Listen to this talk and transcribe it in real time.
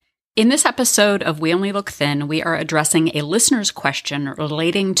In this episode of We Only Look Thin, we are addressing a listener's question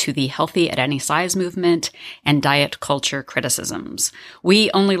relating to the healthy at any size movement and diet culture criticisms. We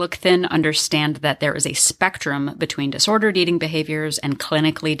Only Look Thin understand that there is a spectrum between disordered eating behaviors and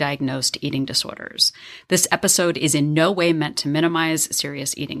clinically diagnosed eating disorders. This episode is in no way meant to minimize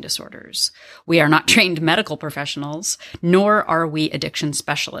serious eating disorders. We are not trained medical professionals, nor are we addiction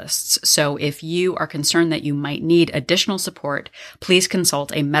specialists. So if you are concerned that you might need additional support, please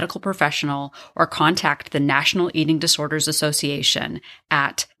consult a medical professional or contact the National Eating Disorders Association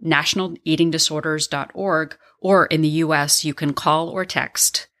at nationaleatingdisorders.org, or in the U.S., you can call or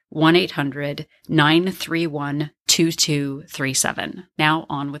text 1-800-931-2237. Now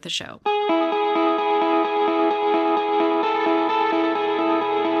on with the show.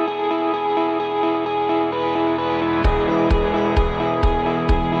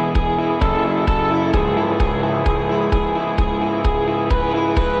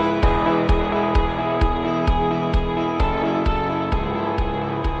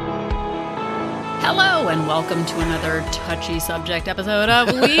 And welcome to another touchy subject episode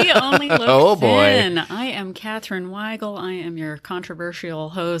of We Only Look Thin. I am Katherine Weigel. I am your controversial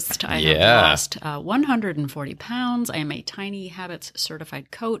host. I have lost 140 pounds. I am a Tiny Habits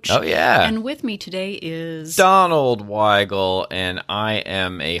certified coach. Oh, yeah. And with me today is Donald Weigel, and I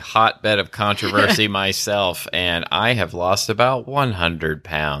am a hotbed of controversy myself, and I have lost about 100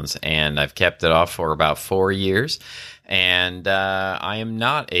 pounds, and I've kept it off for about 4 years. And I am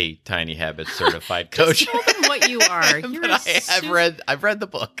not a Tiny Habits certified coach. Just tell them what you are. You're I've read the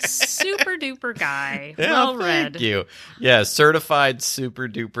book. Super duper guy. Yeah, well read. Thank you. Yeah, certified super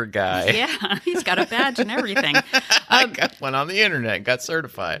duper guy. Yeah, he's got a badge and everything. Went on the internet and got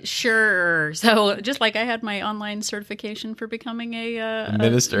certified. Sure. So just like I had my online certification for becoming a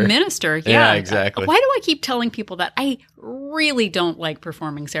minister. Minister, yeah. Exactly. Why do I keep telling people that? I really don't like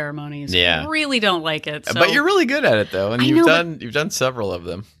performing ceremonies. Yeah. Really don't like it. So. But you're really good at it, though. And you've done several of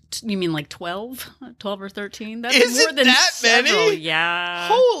them. You mean like 12 or 13? That's Is more it than that several. many? Yeah.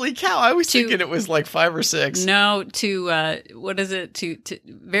 Holy cow. I was thinking it was like 5 or 6. No, what is it? To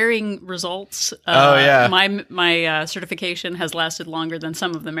varying results. Oh, yeah. My certification has lasted longer than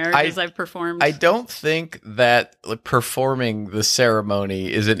some of the marriages I've performed. I don't think that performing the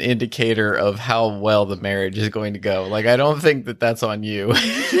ceremony is an indicator of how well the marriage is going to go. Like, I don't think that that's on you.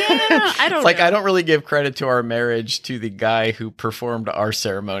 Yeah, I don't know. I don't really give credit to our marriage to the guy who performed our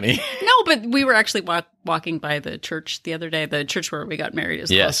ceremony. No, but we were actually walking by the church the other day. The church where we got married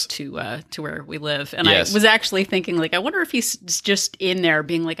is close to where we live. And I was actually thinking, like, I wonder if he's just in there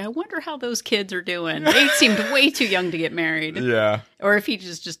being like, I wonder how those kids are doing. They seemed way too young to get married. Yeah. Or if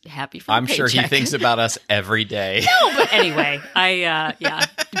he's just happy for I'm a sure he thinks about us every day. No, but anyway,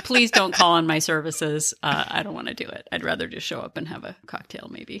 please don't call on my services. I don't want to do it. I'd rather just show up and have a cocktail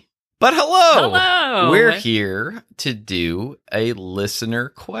maybe. But hello! Hello! We're here to do a listener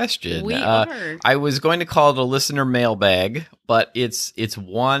question. We are. I was going to call it a listener mailbag, but it's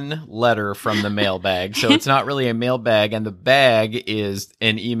one letter from the mailbag, so it's not really a mailbag, and the bag is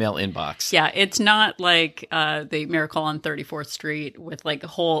an email inbox. Yeah, it's not like the Miracle on 34th Street with like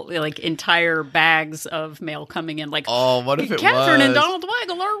entire bags of mail coming in. Like, oh, what if it Katherine was? and Donald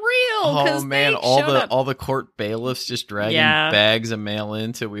Weigel are real. Oh man, all the court bailiffs just dragging bags of mail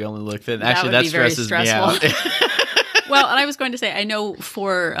in till we only look thin. Actually, that stresses me out. Well, and I was going to say, I know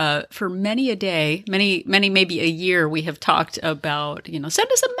for many a day, many maybe a year, we have talked about, send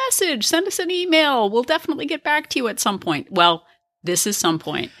us a message, send us an email. We'll definitely get back to you at some point. Well, this is some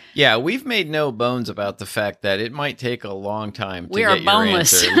point. Yeah, we've made no bones about the fact that it might take a long time to get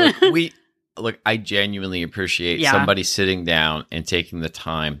boneless. Your answer. Look, I genuinely appreciate somebody sitting down and taking the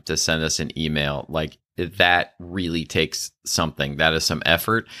time to send us an email. Like, that really takes something. That is some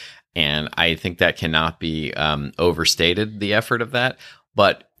effort. And I think that cannot be overstated, the effort of that.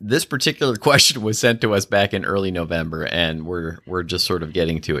 But this particular question was sent to us back in early November, and we're just sort of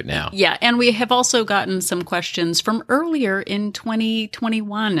getting to it now. Yeah, and we have also gotten some questions from earlier in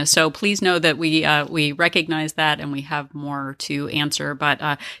 2021. So please know that we recognize that, and we have more to answer.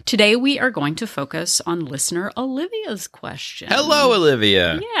 But today we are going to focus on listener Olivia's question. Hello,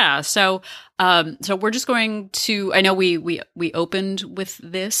 Olivia. Yeah. So we're just going to. I know we opened with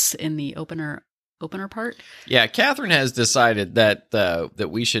this in the opener part. Yeah, Katherine has decided that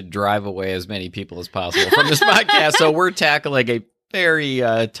we should drive away as many people as possible from this podcast, so we're tackling a very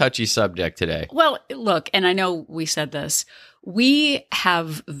touchy subject today. Well, look, and I know we said this, we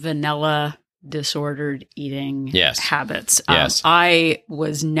have vanilla disordered eating habits. Yes. I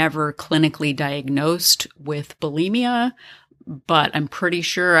was never clinically diagnosed with bulimia. but I'm pretty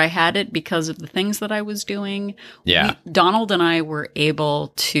sure I had it because of the things that I was doing. Yeah. Donald and I were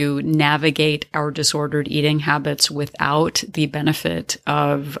able to navigate our disordered eating habits without the benefit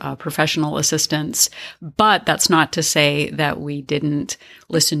of professional assistance. But that's not to say that we didn't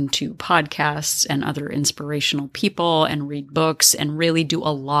listen to podcasts and other inspirational people and read books and really do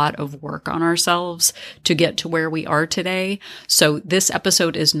a lot of work on ourselves to get to where we are today. So this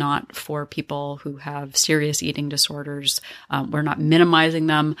episode is not for people who have serious eating disorders. We're not minimizing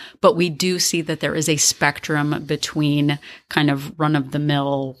them, but we do see that there is a spectrum between kind of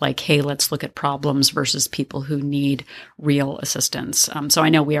run-of-the-mill, like, hey, let's look at problems versus people who need real assistance. So I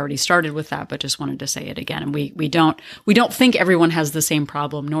know we already started with that, but just wanted to say it again. And we don't think everyone has the same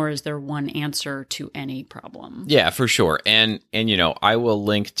problem, nor is there one answer to any problem. Yeah, for sure. And I will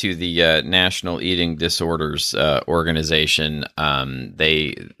link to the National Eating Disorders organization.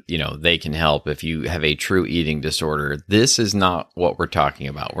 They can help if you have a true eating disorder. This is not what we're talking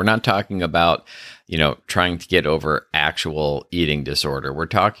about. We're not talking about, trying to get over actual eating disorder. We're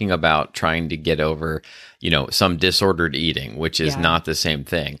talking about trying to get over, some disordered eating, which is not the same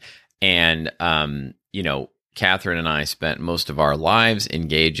thing. And, Catherine and I spent most of our lives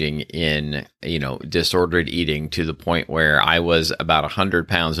engaging in, disordered eating to the point where I was about 100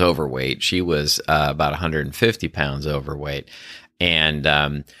 pounds overweight. She was about 150 pounds overweight.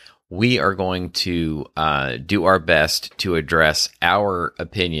 And we are going to do our best to address our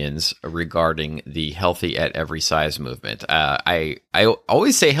opinions regarding the healthy at every size movement. I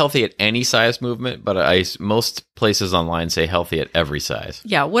always say healthy at any size movement, but most places online say healthy at every size.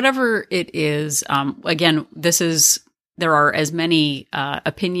 Yeah, whatever it is. Again, there are as many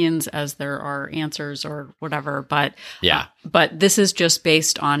opinions as there are answers or whatever, but but this is just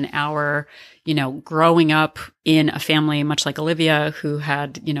based on our growing up in a family much like Olivia, who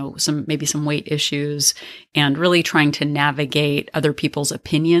had, some weight issues, and really trying to navigate other people's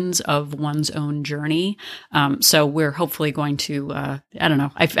opinions of one's own journey. So we're hopefully going to, I don't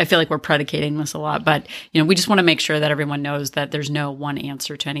know, I feel like we're predicating this a lot, but, we just want to make sure that everyone knows that there's no one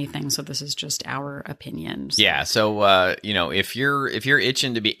answer to anything. So this is just our opinions. Yeah. So, if you're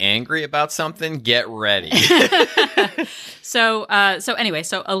itching to be angry about something, get ready. So anyway,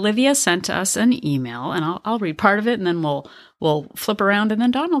 Olivia sent us an email, and I'll read part of it, and then we'll flip around, and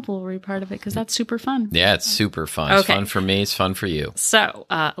then Donald will read part of it because that's super fun. Yeah, it's super fun. It's fun for me. It's fun for you. So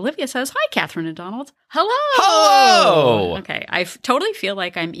Olivia says, "Hi, Catherine and Donald. Hello. Hello. Okay, I totally feel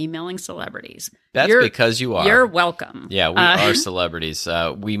like I'm emailing celebrities. That's because you are. You're welcome. Yeah, we are celebrities.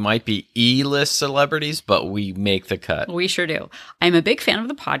 We might be E-list celebrities, but we make the cut. We sure do. I'm a big fan of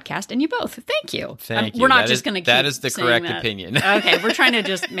the podcast, and you both. Thank you. Thank you. We're not just going to keep that is the correct that. opinion. Okay, we're trying to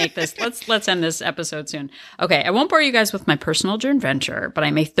just make this. Let's end this episode soon. Okay, I won't bore you guys with my personal adventure, but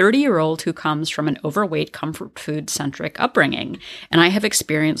I'm a 30-year-old who comes from an overweight, comfort food-centric upbringing, and I have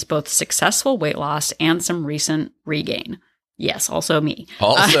experienced both successful weight loss and some recent regain. Yes, also me.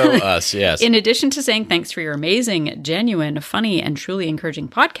 Also us, yes. In addition to saying thanks for your amazing, genuine, funny, and truly encouraging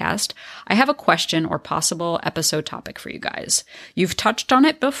podcast, I have a question or possible episode topic for you guys. You've touched on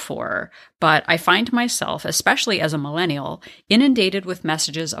it before, but I find myself, especially as a millennial, inundated with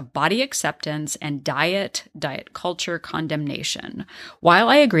messages of body acceptance and diet culture condemnation. While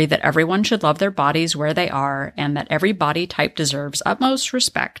I agree that everyone should love their bodies where they are and that every body type deserves utmost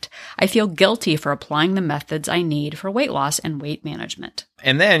respect, I feel guilty for applying the methods I need for weight loss and weight management.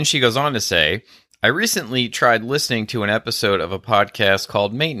 And then she goes on to say, I recently tried listening to an episode of a podcast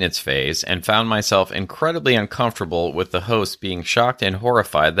called Maintenance Phase and found myself incredibly uncomfortable with the host being shocked and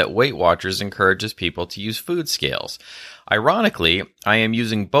horrified that Weight Watchers encourages people to use food scales. Ironically, I am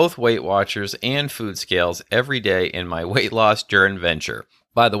using both Weight Watchers and food scales every day in my weight loss journey venture.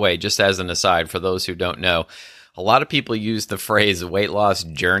 By the way, just as an aside, for those who don't know, a lot of people use the phrase weight loss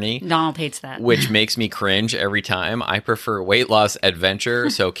journey. Donald hates that. Which makes me cringe every time. I prefer weight loss adventure.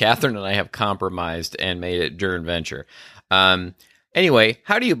 So Catherine and I have compromised and made it journey venture. Anyway,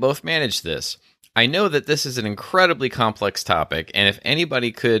 how do you both manage this? I know that this is an incredibly complex topic, and if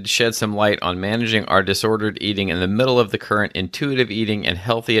anybody could shed some light on managing our disordered eating in the middle of the current intuitive eating and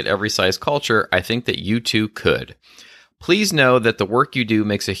healthy at every size culture, I think that you two could. Please know that the work you do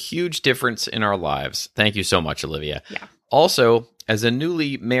makes a huge difference in our lives. Thank you so much, Olivia. Yeah. Also, as a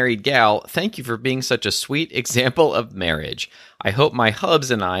newly married gal, thank you for being such a sweet example of marriage. I hope my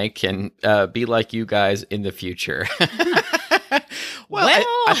hubs and I can be like you guys in the future. Well,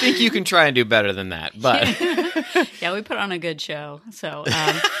 I think you can try and do better than that. But yeah, we put on a good show. So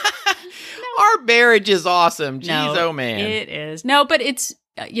our marriage is awesome. Jeez, oh man. It is. No, but it's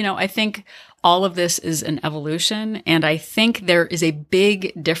I think all of this is an evolution. And I think there is a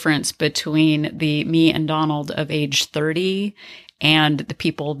big difference between the me and Donald of age 30 and the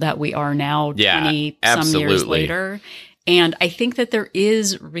people that we are now 20 some years later. And I think that there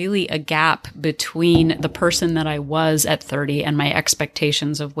is really a gap between the person that I was at 30 and my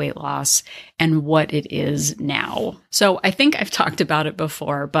expectations of weight loss and what it is now. So I think I've talked about it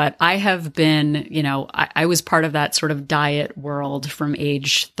before, but I have been, I was part of that sort of diet world from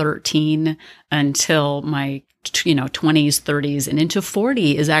age 13 until my 20s, 30s, and into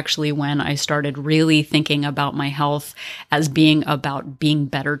 40 is actually when I started really thinking about my health as being about being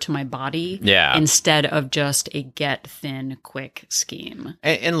better to my body instead of just a get thin quick scheme.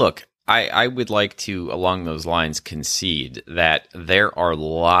 And look, I would like to, along those lines, concede that there are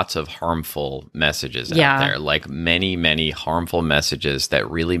lots of harmful messages out there, like many, many harmful messages that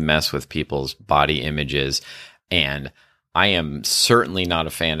really mess with people's body images. And I am certainly not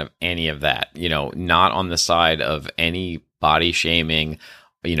a fan of any of that, not on the side of any body shaming.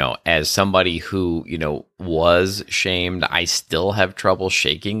 As somebody who, was shamed, I still have trouble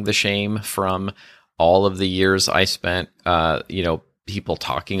shaking the shame from all of the years I spent, people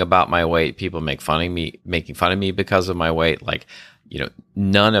talking about my weight, people making fun of me because of my weight. Like,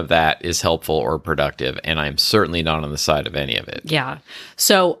 none of that is helpful or productive. And I'm certainly not on the side of any of it. Yeah.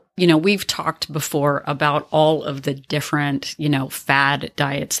 So, we've talked before about all of the different, fad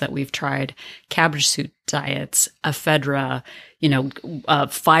diets that we've tried, cabbage soup diets, ephedra,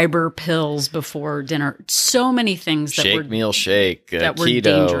 fiber pills before dinner, so many things that shake meal shake, that were keto,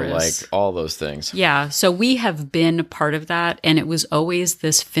 dangerous. like all those things. Yeah. So we have been part of that. And it was always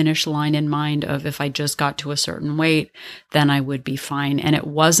this finish line in mind of if I just got to a certain weight, then I would be fine. And it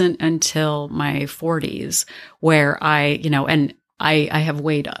wasn't until my 40s where I have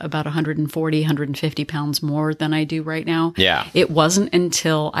weighed about 140, 150 pounds more than I do right now. Yeah. It wasn't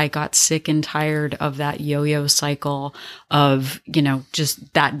until I got sick and tired of that yo-yo cycle of,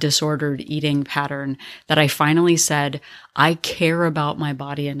 just that disordered eating pattern that I finally said, I care about my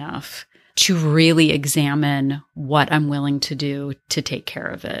body enough to really examine what I'm willing to do to take care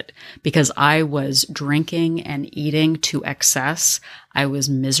of it. Because I was drinking and eating to excess. I was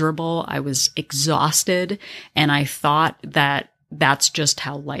miserable. I was exhausted. And I thought that that's just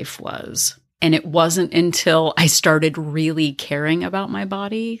how life was. And it wasn't until I started really caring about my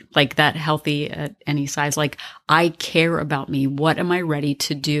body, like that healthy at any size, like I care about me. What am I ready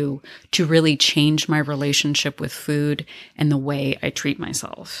to do to really change my relationship with food and the way I treat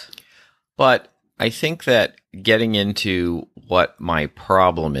myself? But I think that getting into what my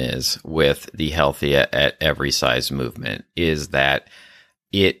problem is with the Healthy at Every Size movement is that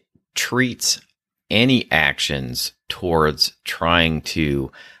it treats any actions towards trying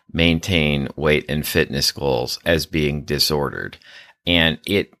to maintain weight and fitness goals as being disordered. And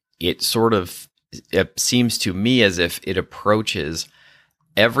it seems to me as if it approaches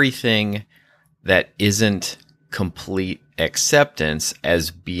everything that isn't complete acceptance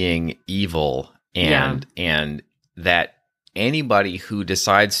as being evil, and that anybody who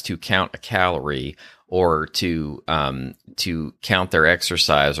decides to count a calorie or to count their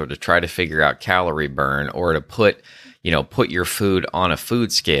exercise or to try to figure out calorie burn or to put your food on a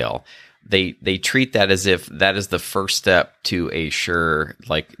food scale, they treat that as if that is the first step to a sure,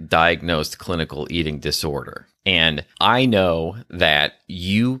 diagnosed clinical eating disorder. And I know that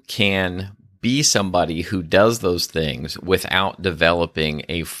you can be somebody who does those things without developing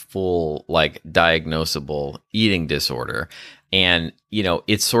a full, diagnosable eating disorder. And,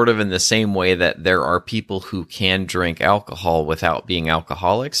 it's sort of in the same way that there are people who can drink alcohol without being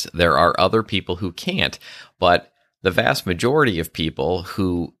alcoholics. There are other people who can't. But the vast majority of people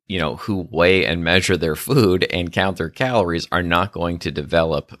who weigh and measure their food and count their calories are not going to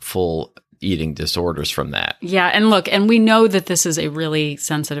develop full eating disorders from that. Yeah. And look, and we know that this is a really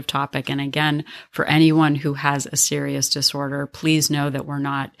sensitive topic. And again, for anyone who has a serious disorder, please know that we're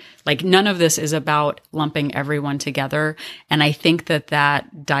not, none of this is about lumping everyone together. And I think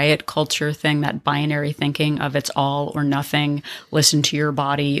that diet culture thing, that binary thinking of it's all or nothing, listen to your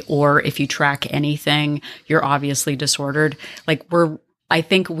body, or if you track anything, you're obviously disordered. I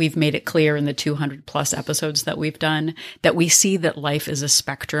think we've made it clear in the 200 plus episodes that we've done that we see that life is a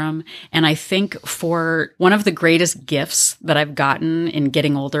spectrum. And I think for one of the greatest gifts that I've gotten in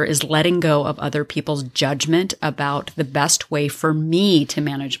getting older is letting go of other people's judgment about the best way for me to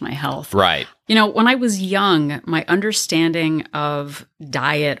manage my health. Right. You know, when I was young, my understanding of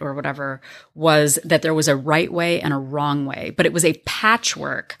diet or whatever was that there was a right way and a wrong way, but it was a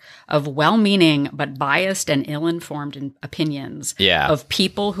patchwork of well-meaning but biased and ill-informed opinions of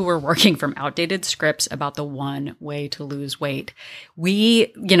people who were working from outdated scripts about the one way to lose weight.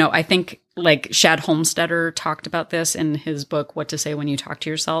 I think like Shad Homestetter talked about this in his book, What to Say When You Talk to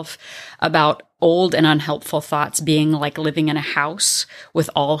Yourself, about old and unhelpful thoughts being like living in a house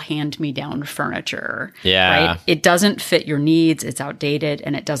with all hand-me-down furniture. Yeah. Right? It doesn't fit your needs, it's outdated,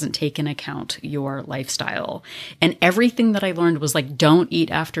 and it doesn't take into account your lifestyle. And everything that I learned was like, don't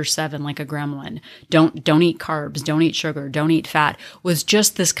eat after 7 like a gremlin. Don't eat carbs, don't eat sugar, don't eat fat, was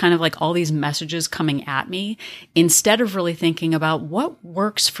just this kind of like all these messages coming at me instead of really thinking about what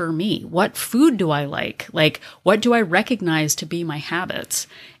works for me. What food do I like? Like, what do I recognize to be my habits?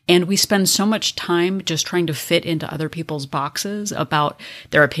 And we spend so much time just trying to fit into other people's boxes about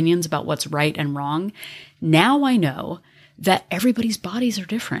their opinions about what's right and wrong. Now I know that everybody's bodies are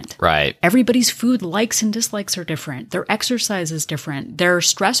different. Right. Everybody's food likes and dislikes are different. Their exercise is different. Their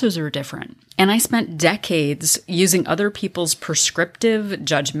stresses are different. And I spent decades using other people's prescriptive,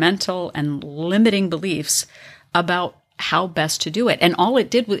 judgmental, and limiting beliefs about how best to do it. And all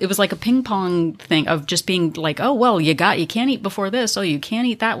it did was, it was like a ping pong thing of just being like, oh, well, you can't eat before this. Oh, you can't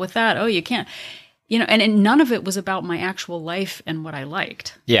eat that with that. Oh, you can't, and none of it was about my actual life and what I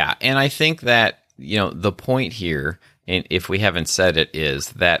liked. Yeah. And I think that, the point here, and if we haven't said it, is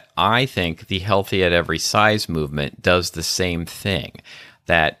that I think the Healthy at Every Size movement does the same thing,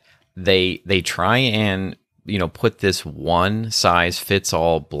 that they try and put this one size fits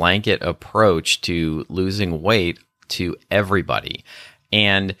all blanket approach to losing weight to everybody.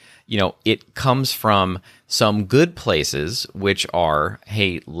 And, it comes from some good places, which are,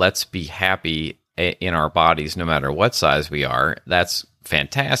 hey, let's be happy in our bodies no matter what size we are. That's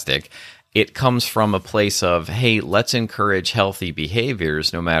fantastic. It comes from a place of, hey, let's encourage healthy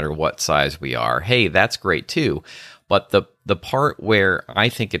behaviors no matter what size we are. Hey, that's great too. But the part where I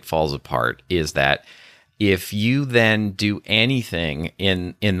think it falls apart is that if you then do anything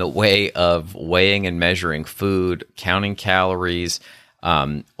in the way of weighing and measuring food, counting calories,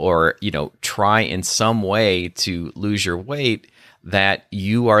 or try in some way to lose your weight, that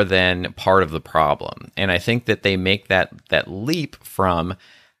you are then part of the problem. And I think that they make that leap from,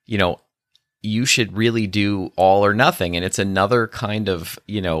 you should really do all or nothing, and it's another kind of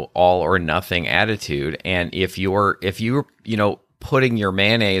all or nothing attitude. And if you're putting your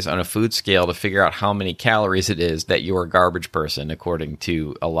mayonnaise on a food scale to figure out how many calories it is, that you're a garbage person, according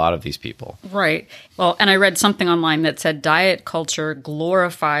to a lot of these people. Right. Well, and I read something online that said diet culture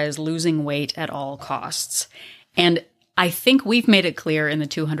glorifies losing weight at all costs. And I think we've made it clear in the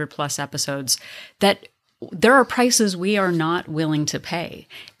 200 plus episodes that there are prices we are not willing to pay.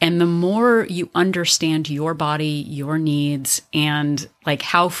 And the more you understand your body, your needs, and like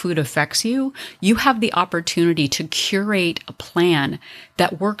how food affects you, you have the opportunity to curate a plan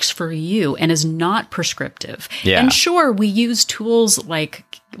that works for you and is not prescriptive. Yeah. And sure, we use tools like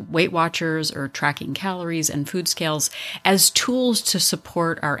Weight Watchers or tracking calories and food scales as tools to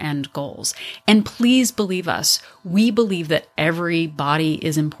support our end goals. And please believe us, we believe that every body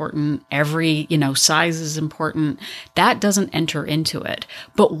is important, every, size is important. That doesn't enter into it.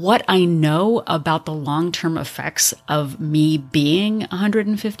 But what I know about the long-term effects of me being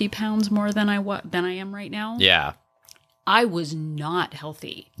 150 pounds more than I am right now. Yeah. I was not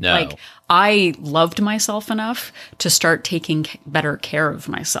healthy. No. Like, I loved myself enough to start taking better care of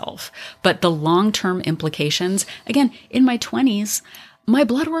myself. But the long-term implications, again, in my 20s, my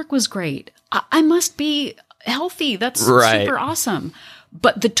blood work was great. I must be healthy. That's right. Super awesome.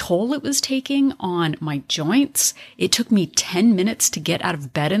 But the toll it was taking on my joints, it took me 10 minutes to get out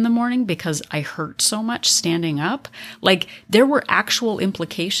of bed in the morning because I hurt so much standing up. Like, there were actual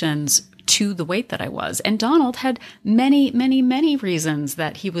implications to the weight that I was. And Donald had many, many, many reasons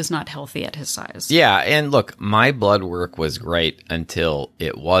that he was not healthy at his size. Yeah. And look, my blood work was great until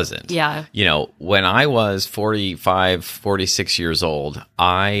it wasn't. Yeah. When I was 45, 46 years old,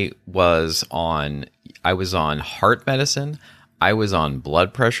 I was on heart medicine. I was on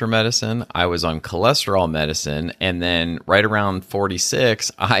blood pressure medicine. I was on cholesterol medicine. And then right around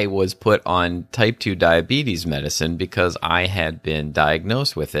 46, I was put on type 2 diabetes medicine because I had been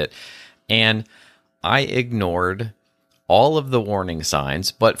diagnosed with it. And I ignored all of the warning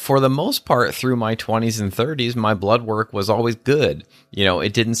signs, but for the most part, through my 20s and 30s, my blood work was always good.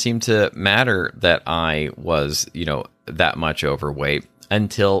 It didn't seem to matter that I was, that much overweight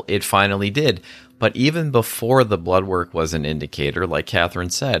until it finally did. But even before the blood work was an indicator, like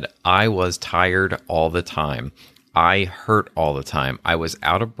Catherine said, I was tired all the time. I hurt all the time. I was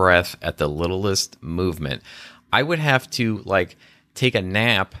out of breath at the littlest movement. I would have to take a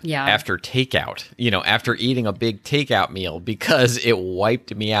nap after takeout, after eating a big takeout meal because it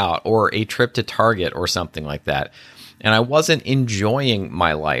wiped me out, or a trip to Target or something like that. And I wasn't enjoying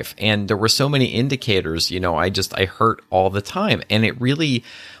my life. And there were so many indicators, I hurt all the time. And it really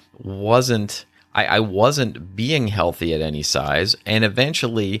wasn't, I wasn't being healthy at any size. And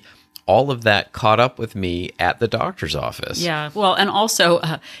eventually all of that caught up with me at the doctor's office. Yeah. Well, and also,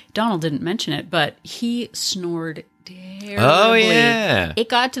 Donald didn't mention it, but he snored terribly. Oh, yeah. It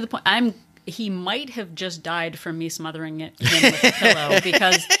got to the point, he might have just died from me smothering him with a pillow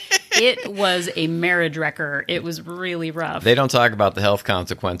because it was a marriage wrecker. It was really rough. They don't talk about the health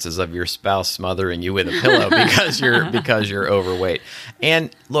consequences of your spouse smothering you with a pillow because you're overweight.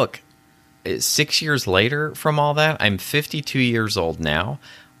 And look, 6 years later from all that, I'm 52 years old now.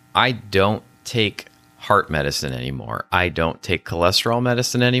 I don't take heart medicine anymore. I don't take cholesterol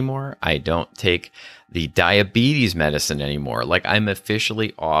medicine anymore. I don't take the diabetes medicine anymore. I'm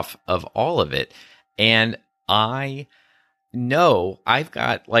officially off of all of it. And I know I've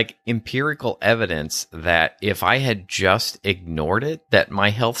got empirical evidence that if I had just ignored it, that my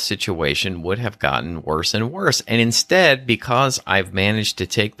health situation would have gotten worse and worse. And instead, because I've managed to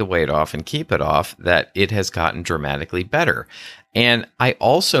take the weight off and keep it off, that it has gotten dramatically better. And I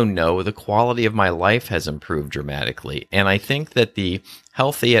also know the quality of my life has improved dramatically. And I think that the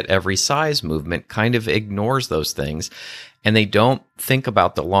healthy at every size movement kind of ignores those things. And they don't think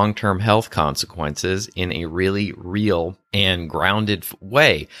about the long-term health consequences in a really real and grounded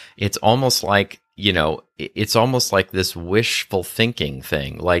way. It's almost like, it's almost like this wishful thinking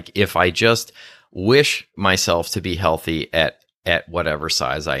thing. If I just wish myself to be healthy at whatever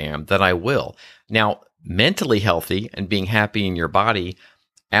size I am, then I will. Now, mentally healthy and being happy in your body,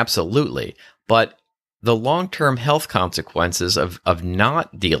 absolutely. But the long-term health consequences of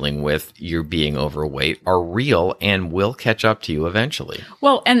not dealing with you being overweight are real and will catch up to you eventually.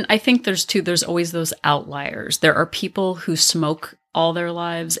 Well, and I think there's always those outliers. There are people who smoke all their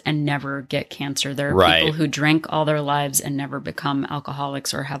lives and never get cancer. There are people who drink all their lives and never become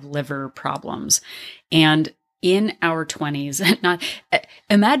alcoholics or have liver problems. And in our 20s, not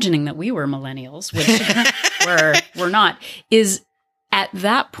imagining that we were millennials, which we're not, is at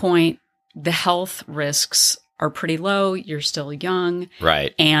that point, the health risks are pretty low. You're still young.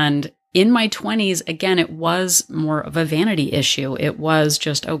 Right. And in my 20s, again, it was more of a vanity issue. It was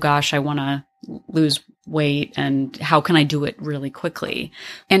just, oh gosh, I want to lose weight and how can I do it really quickly?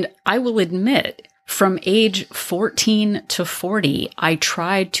 And I will admit, from age 14 to 40, I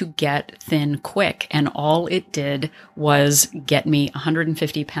tried to get thin quick, and all it did was get me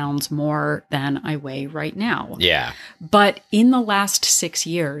 150 pounds more than I weigh right now. Yeah. But in the last 6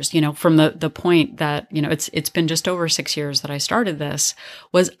 years, from the point that, it's been just over 6 years that I started this,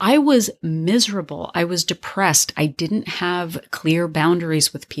 was I was miserable. I was depressed. I didn't have clear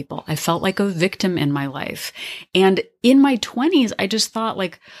boundaries with people. I felt like a victim in my life. And in my 20s, I just thought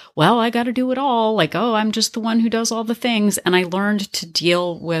well, I got to do it all. I'm just the one who does all the things. And I learned to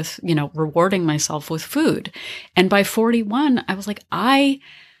deal with, rewarding myself with food. And by 41, I was I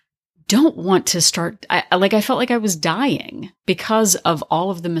don't want to start. I felt like I was dying because of all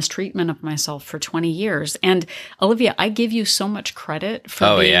of the mistreatment of myself for 20 years. And Olivia, I give you so much credit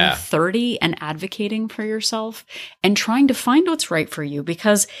for being 30 and advocating for yourself and trying to find what's right for you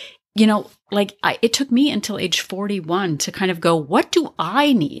because it took me until age 41 to kind of go, what do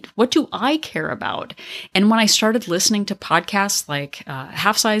I need? What do I care about? And when I started listening to podcasts like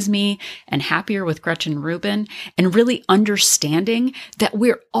Half Size Me and Happier with Gretchen Rubin, and really understanding that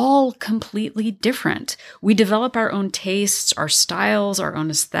we're all completely different. We develop our own tastes, our styles, our own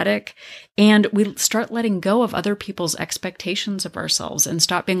aesthetic, and we start letting go of other people's expectations of ourselves and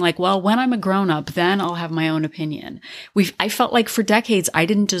stop being well, when I'm a grown-up, then I'll have my own opinion. I felt like for decades, I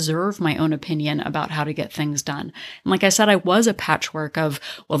didn't deserve my own opinion about how to get things done. And like I said, I was a patchwork of,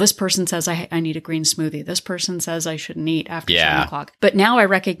 well, this person says I need a green smoothie. This person says I shouldn't eat after 7 o'clock. But now I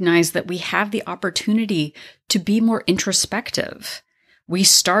recognize that we have the opportunity to be more introspective. We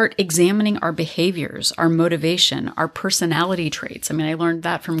start examining our behaviors, our motivation, our personality traits. I mean, I learned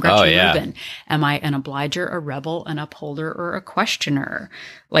that from Gretchen Rubin. Am I an obliger, a rebel, an upholder, or a questioner?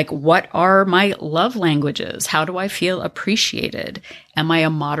 What are my love languages? How do I feel appreciated? Am I a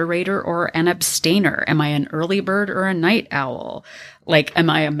moderator or an abstainer? Am I an early bird or a night owl? Am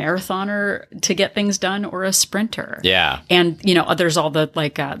I a marathoner to get things done or a sprinter? Yeah. And, there's all the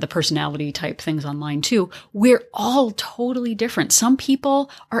the personality type things online too. We're all totally different. Some people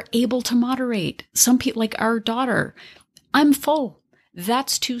are able to moderate. Some people, like our daughter, I'm full.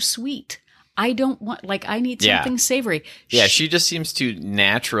 That's too sweet. I don't want, like, I need something savory. Yeah, she just seems to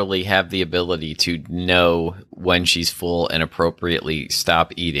naturally have the ability to know when she's full and appropriately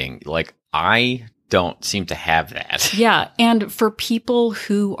stop eating. Like, I don't seem to have that. Yeah. And for people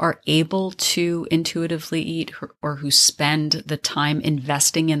who are able to intuitively eat or who spend the time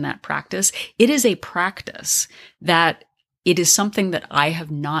investing in that practice, it is a practice that it is something that I have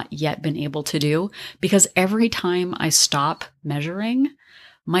not yet been able to do, because every time I stop measuring,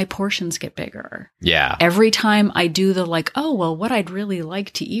 my portions get bigger. Yeah. Every time I do the like, oh, well, what I'd really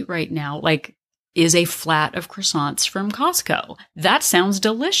like to eat right now, like, is a flat of croissants from Costco. That sounds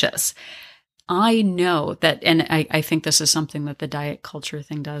delicious. I know that, and I think this is something that the diet culture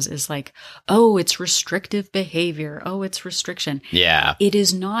thing does, is like, oh, it's restrictive behavior. Oh, it's restriction. Yeah. It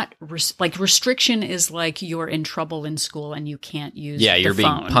is not, like, restriction is like you're in trouble in school and you can't use you're the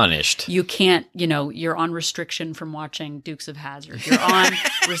phone. Being punished. You can't, you're on restriction from watching Dukes of Hazzard. You're on,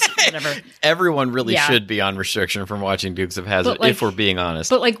 whatever. Everyone really should be on restriction from watching Dukes of Hazzard, like, if we're being honest.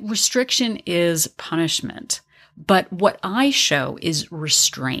 But like, restriction is punishment. But what I show is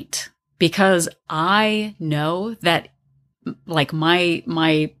restraint. Because I know that, like,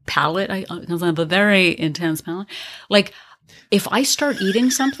 my palate, because I have a very intense palate, like, if I start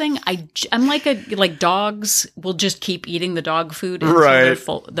eating something, I'm like dogs will just keep eating the dog food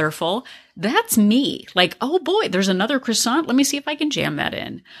until they're full. That's me. Like, oh boy, there's another croissant. Let me see if I can jam that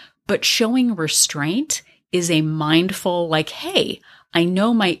in. But showing restraint is a mindful, like, hey, I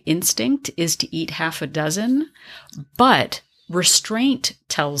know my instinct is to eat half a dozen, but restraint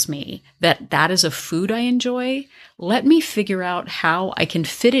tells me that that is a food I enjoy. Let me figure out how I can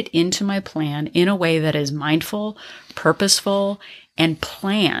fit it into my plan in a way that is mindful, purposeful, and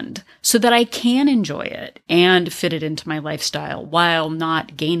planned so that I can enjoy it and fit it into my lifestyle while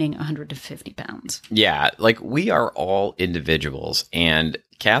not gaining 150 pounds. Yeah, like, we are all individuals, and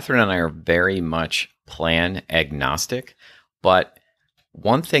Catherine and I are very much plan agnostic, but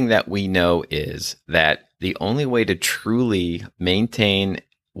one thing that we know is that the only way to truly maintain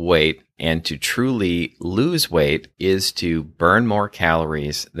weight and to truly lose weight is to burn more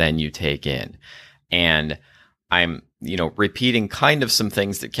calories than you take in. And I'm, repeating kind of some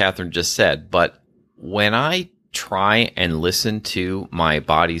things that Catherine just said, but when I try and listen to my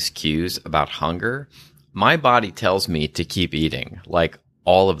body's cues about hunger, my body tells me to keep eating, like,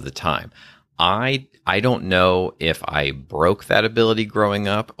 all of the time. I don't know if I broke that ability growing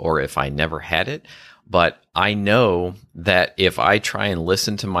up or if I never had it, but I know that if I try and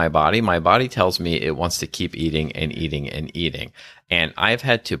listen to my body tells me it wants to keep eating and eating and eating. And I've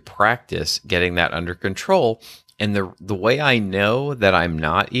had to practice getting that under control. And the way I know that I'm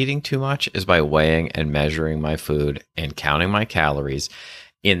not eating too much is by weighing and measuring my food and counting my calories,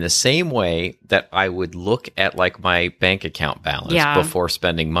 in the same way that I would look at, like, my bank account balance before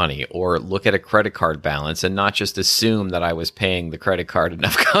spending money, or look at a credit card balance and not just assume that I was paying the credit card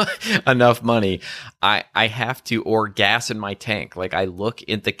enough money. I have to, or gas in my tank. Like, I look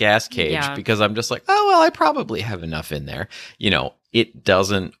at the gas cage because I'm just like, oh, well, I probably have enough in there. It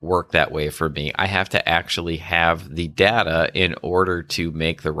doesn't work that way for me. I have to actually have the data in order to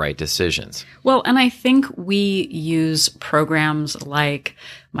make the right decisions. Well, and I think we use programs like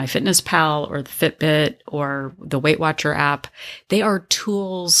MyFitnessPal or the Fitbit or the Weight Watcher app. They are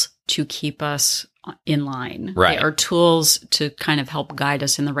tools to keep us in line. Right. They are tools to kind of help guide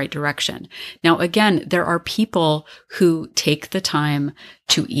us in the right direction. Now, again, there are people who take the time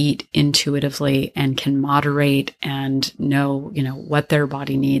to eat intuitively and can moderate and know, what their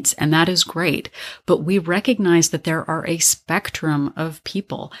body needs. And that is great. But we recognize that there are a spectrum of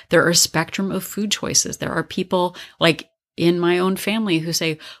people. There are a spectrum of food choices. There are people like in my own family who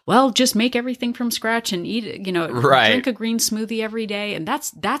say, well, just make everything from scratch and eat, drink a green smoothie every day. And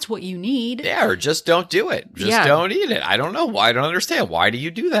that's what you need. Yeah. Or just don't do it. Just don't eat it. I don't know why. I don't understand. Why do you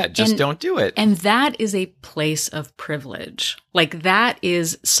do that? Just don't do it. And that is a place of privilege. Like, that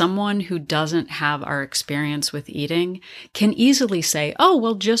is someone who doesn't have our experience with eating can easily say, oh,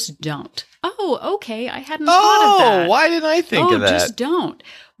 well, just don't. Oh, okay. I hadn't thought of that. Oh, why didn't I think of that? Just don't.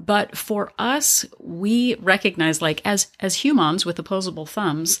 But for us, we recognize, like, as humans with opposable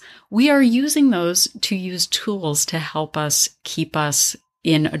thumbs, we are using those to use tools to help us keep us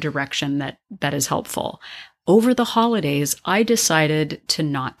in a direction that is helpful. Over the holidays, I decided to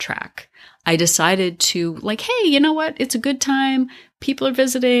not track. I decided to, like, hey, you know what? It's a good time. People are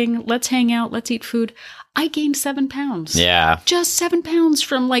visiting. Let's hang out. Let's eat food. I gained 7 pounds. Yeah. Just 7 pounds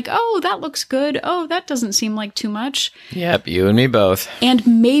from, like, oh, that looks good. Oh, that doesn't seem like too much. Yep, you and me both. And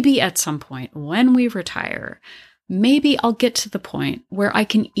maybe at some point when we retire, maybe I'll get to the point where I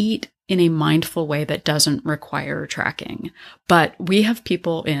can eat in a mindful way that doesn't require tracking. But we have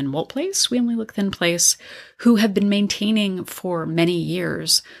people in Wolt Place, We Only Look Thin Place, who have been maintaining for many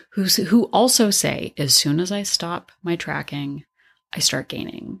years, who also say, as soon as I stop my tracking, I start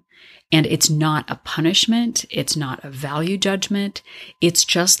gaining. And it's not a punishment. It's not a value judgment. It's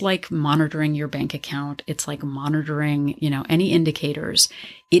just like monitoring your bank account. It's like monitoring, any indicators.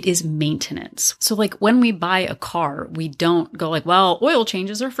 It is maintenance. So like when we buy a car, we don't go like, well, oil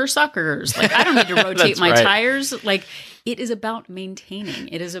changes are for suckers. Like I don't need to rotate my tires. Like it is about maintaining.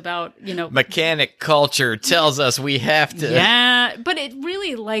 It is about, mechanic culture tells us we have to. Yeah. But it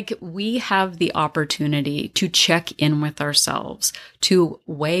really we have the opportunity to check in with ourselves, to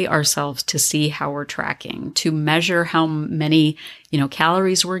weigh ourselves to see how we're tracking, to measure how many,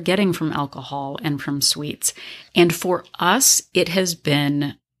 calories we're getting from alcohol and from sweets. And for us, it has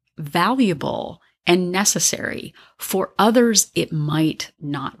been valuable and necessary. For others, it might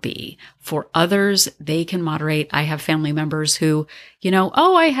not be. For others, they can moderate. I have family members who,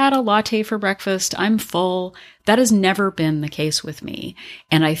 I had a latte for breakfast. I'm full. That has never been the case with me.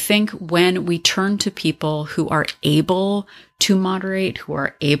 And I think when we turn to people who are able to moderate, who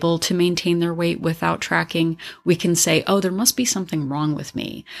are able to maintain their weight without tracking, we can say, oh, there must be something wrong with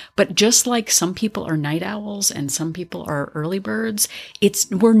me. But just like some people are night owls and some people are early birds,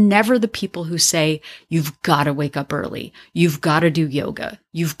 we're never the people who say, you've got to wake up early. You've got to do yoga.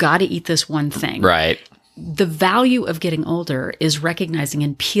 You've got to eat this one thing. Right. The value of getting older is recognizing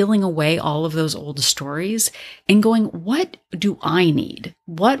and peeling away all of those old stories and going, what do I need?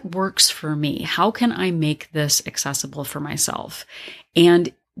 What works for me? How can I make this accessible for myself?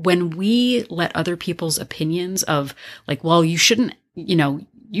 And when we let other people's opinions of well, you shouldn't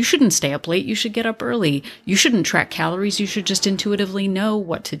stay up late. You should get up early. You shouldn't track calories. You should just intuitively know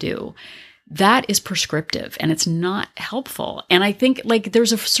what to do. That is prescriptive and it's not helpful. And I think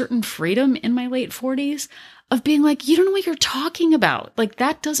there's a certain freedom in my late 40s of being you don't know what you're talking about.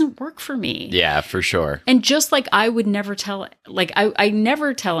 That doesn't work for me. Yeah, for sure. And just I would never tell, I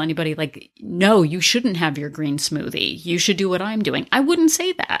never tell anybody no, you shouldn't have your green smoothie. You should do what I'm doing. I wouldn't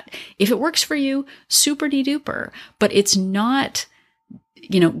say that. If it works for you, super de duper. But it's not,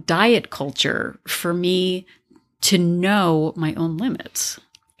 diet culture for me to know my own limits.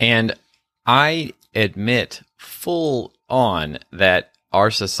 And I admit full on that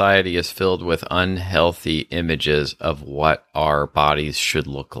our society is filled with unhealthy images of what our bodies should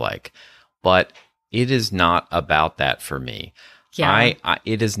look like. But it is not about that for me. Yeah.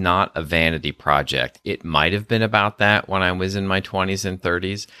 It is not a vanity project. It might have been about that when I was in my 20s and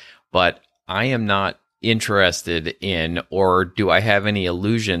 30s, but I am not interested in, or do I have any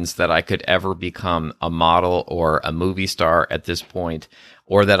illusions that I could ever become a model or a movie star at this point,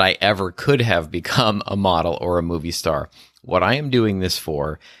 or that I ever could have become a model or a movie star. What I am doing this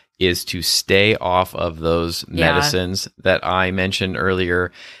for is to stay off of those medicines that I mentioned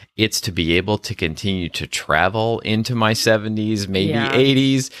earlier. It's to be able to continue to travel into my 70s, maybe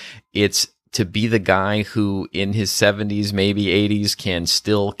 80s. It's to be the guy who in his 70s, maybe 80s, can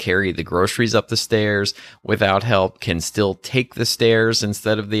still carry the groceries up the stairs without help, can still take the stairs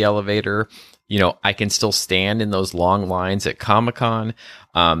instead of the elevator. I can still stand in those long lines at Comic-Con.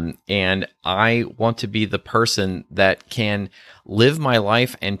 And I want to be the person that can live my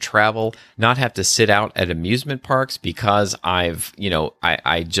life and travel, not have to sit out at amusement parks because I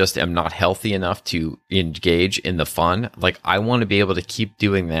just am not healthy enough to engage in the fun. I want to be able to keep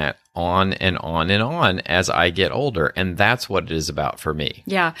doing that on and on and on as I get older. And that's what it is about for me.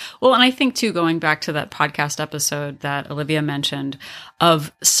 Yeah. Well, and I think too, going back to that podcast episode that Olivia mentioned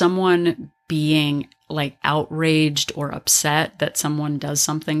of someone being outraged or upset that someone does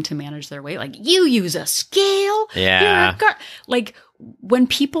something to manage their weight. You use a scale. Yeah. When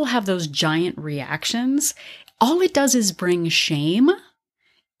people have those giant reactions, all it does is bring shame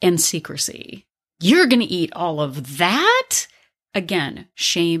and secrecy. You're going to eat all of that? Again,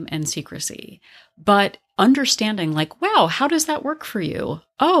 shame and secrecy. But understanding wow, how does that work for you?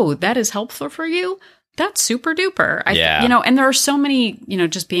 Oh, that is helpful for you? That's super duper. And there are so many,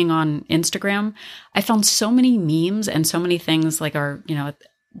 just being on Instagram, I found so many memes and so many things that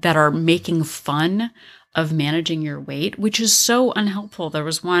are making fun of managing your weight, which is so unhelpful. There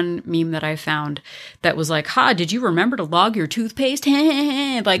was one meme that I found that was did you remember to log your toothpaste?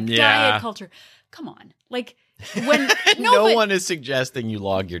 Diet culture. Come on. When no one is suggesting you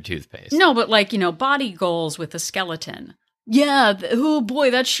log your toothpaste. No, but body goals with a skeleton. Yeah. Oh boy,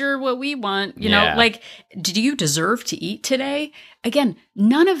 that's sure what we want. Do you deserve to eat today? Again,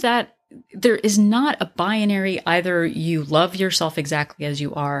 none of that there is not a binary, either you love yourself exactly as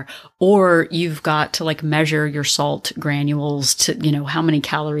you are, or you've got to like measure your salt granules to, you know, how many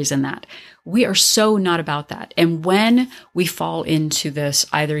calories in that. We are so not about that. And when we fall into this,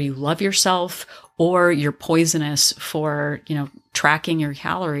 either you love yourself or you're poisonous for, you know, tracking your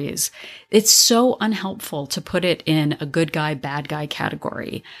calories, it's so unhelpful to put it in a good guy, bad guy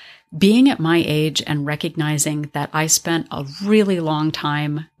category. Being at my age and recognizing that I spent a really long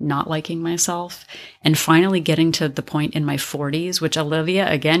time not liking myself and finally getting to the point in my 40s, which Olivia,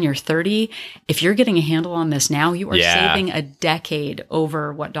 again, you're 30. If you're getting a handle on this now, you are saving a decade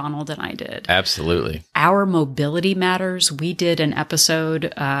over what Donald and I did. Absolutely. Our mobility matters. We did an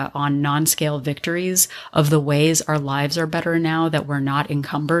episode on non-scale victories of the ways our lives are better now that we're not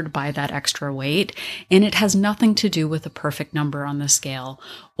encumbered by that extra weight. And it has nothing to do with a perfect number on the scale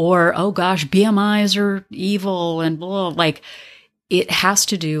or, oh gosh, BMIs are evil and blah, like it has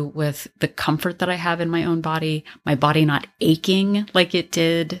to do with the comfort that I have in my own body, my body not aching like it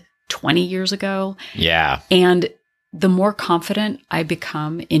did 20 years ago. Yeah. And the more confident I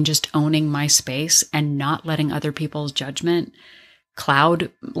become in just owning my space and not letting other people's judgment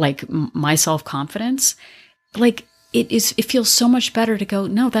cloud like my self-confidence, like it feels so much better to go,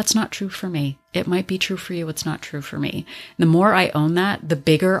 no, that's not true for me. It might be true for you. It's not true for me. The more I own that, the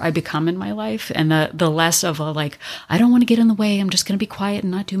bigger I become in my life and the less of a like, I don't want to get in the way. I'm just going to be quiet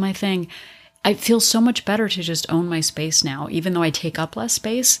and not do my thing. I feel so much better to just own my space now. Even though I take up less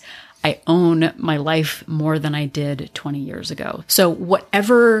space, I own my life more than I did 20 years ago. So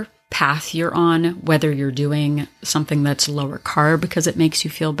whatever path you're on, whether you're doing something that's lower carb because it makes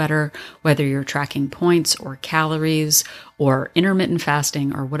you feel better, whether you're tracking points or calories or intermittent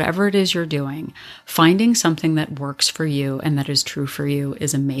fasting or whatever it is you're doing, finding something that works for you and that is true for you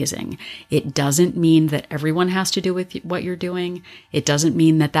is amazing. It doesn't mean that everyone has to do with what you're doing. It doesn't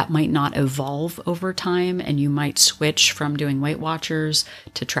mean that that might not evolve over time and you might switch from doing Weight Watchers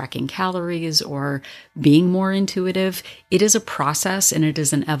to tracking calories or being more intuitive. It is a process and it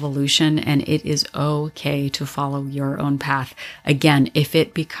is an evolution, and it is okay to follow your own path. Again, if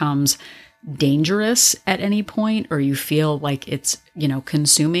it becomes dangerous at any point or you feel like it's, you know,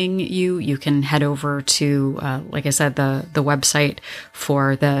 consuming you, you can head over to, like I said, the website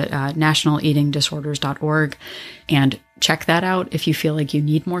for the nationaleatingdisorders.org and check that out if you feel like you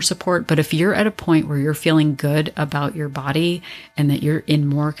need more support. But if you're at a point where you're feeling good about your body and that you're in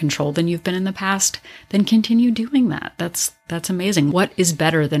more control than you've been in the past, then continue doing that. That's amazing. What is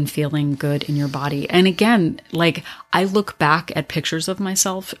better than feeling good in your body? And again, like I look back at pictures of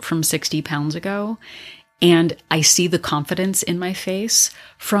myself from 60 pounds ago and I see the confidence in my face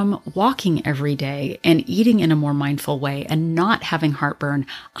from walking every day and eating in a more mindful way and not having heartburn.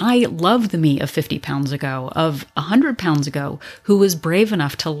 I love the me of 50 pounds ago, of 100 pounds ago, who was brave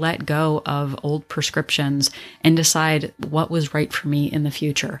enough to let go of old prescriptions and decide what was right for me in the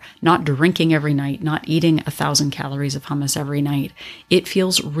future. Not drinking every night, not eating 1,000 calories of hummus every night. It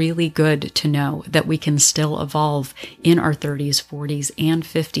feels really good to know that we can still evolve in our 30s, 40s, and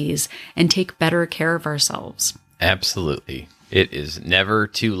 50s and take better care of ourselves. Absolutely. It is never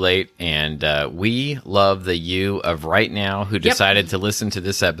too late, and we love the you of right now who decided to listen to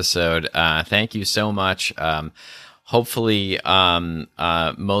this episode. Thank you so much. Hopefully,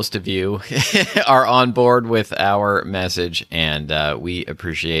 most of you are on board with our message, and we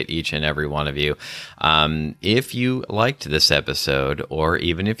appreciate each and every one of you. If you liked this episode, or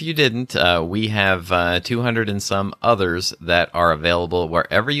even if you didn't, we have 200 and some others that are available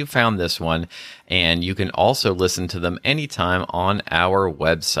wherever you found this one. And you can also listen to them anytime on our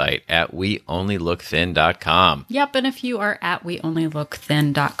website at weonlylookthin.com. Yep, and if you are at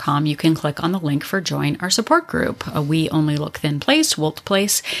weonlylookthin.com, you can click on the link for Join Our Support Group. A We Only Look Thin Place, Wolt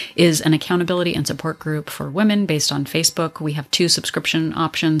Place, is an accountability and support group for women based on Facebook. We have 2 subscription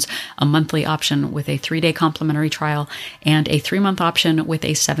options, a monthly option with a 3-day complimentary trial and a 3-month option with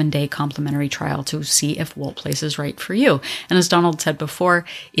a 7-day complimentary trial to see if Wolt Place is right for you. And as Donald said before,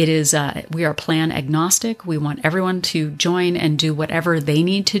 it is we are plan agnostic. We want everyone to join and do whatever they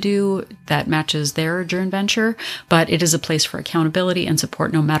need to do that matches their journey venture, but it is a place for accountability and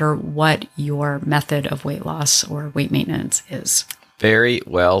support no matter what your method of weight loss or weight maintenance is. Very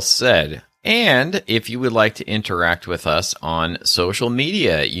well said. And if you would like to interact with us on social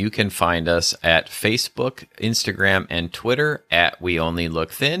media, you can find us at Facebook, Instagram, and Twitter at We Only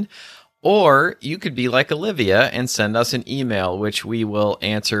Look Thin. Or you could be like Olivia and send us an email, which we will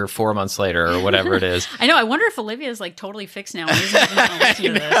answer 4 months later or whatever it is. I know. I wonder if Olivia is like totally fixed now. And isn't even gonna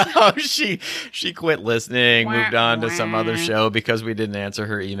listen to this. She quit listening, moved on to some other show because we didn't answer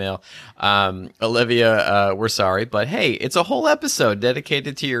her email. Olivia, we're sorry, but hey, it's a whole episode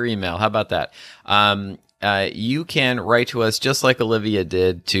dedicated to your email. How about that? You can write to us just like Olivia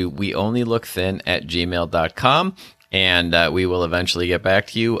did to weonlylookthin@gmail.com. And we will eventually get back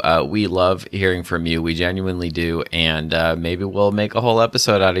to you. We love hearing from you. We genuinely do. And maybe we'll make a whole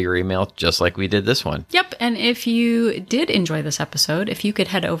episode out of your email, just like we did this one. Yep. And if you did enjoy this episode, if you could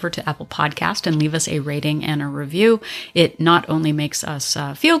head over to Apple Podcast and leave us a rating and a review, it not only makes us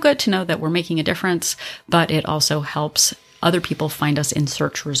feel good to know that we're making a difference, but it also helps other people find us in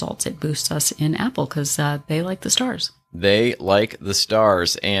search results. It boosts us in Apple because they like the stars. They like the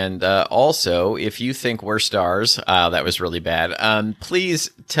stars. And also, if you think we're stars, that was really bad, please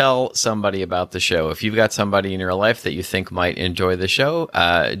tell somebody about the show. If you've got somebody in your life that you think might enjoy the show,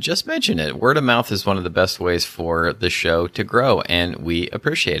 just mention it. Word of mouth is one of the best ways for the show to grow, and we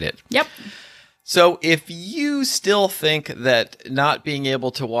appreciate it. Yep. So if you still think that not being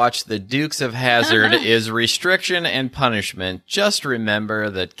able to watch the Dukes of Hazzard is restriction and punishment, just remember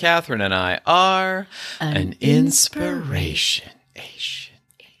that Catherine and I are an inspiration.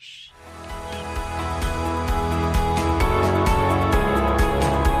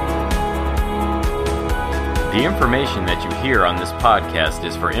 The information that you hear on this podcast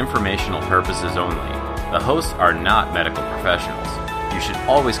is for informational purposes only. The hosts are not medical professionals. You should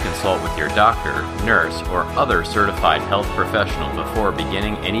always consult with your doctor, nurse, or other certified health professional before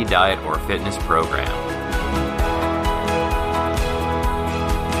beginning any diet or fitness program.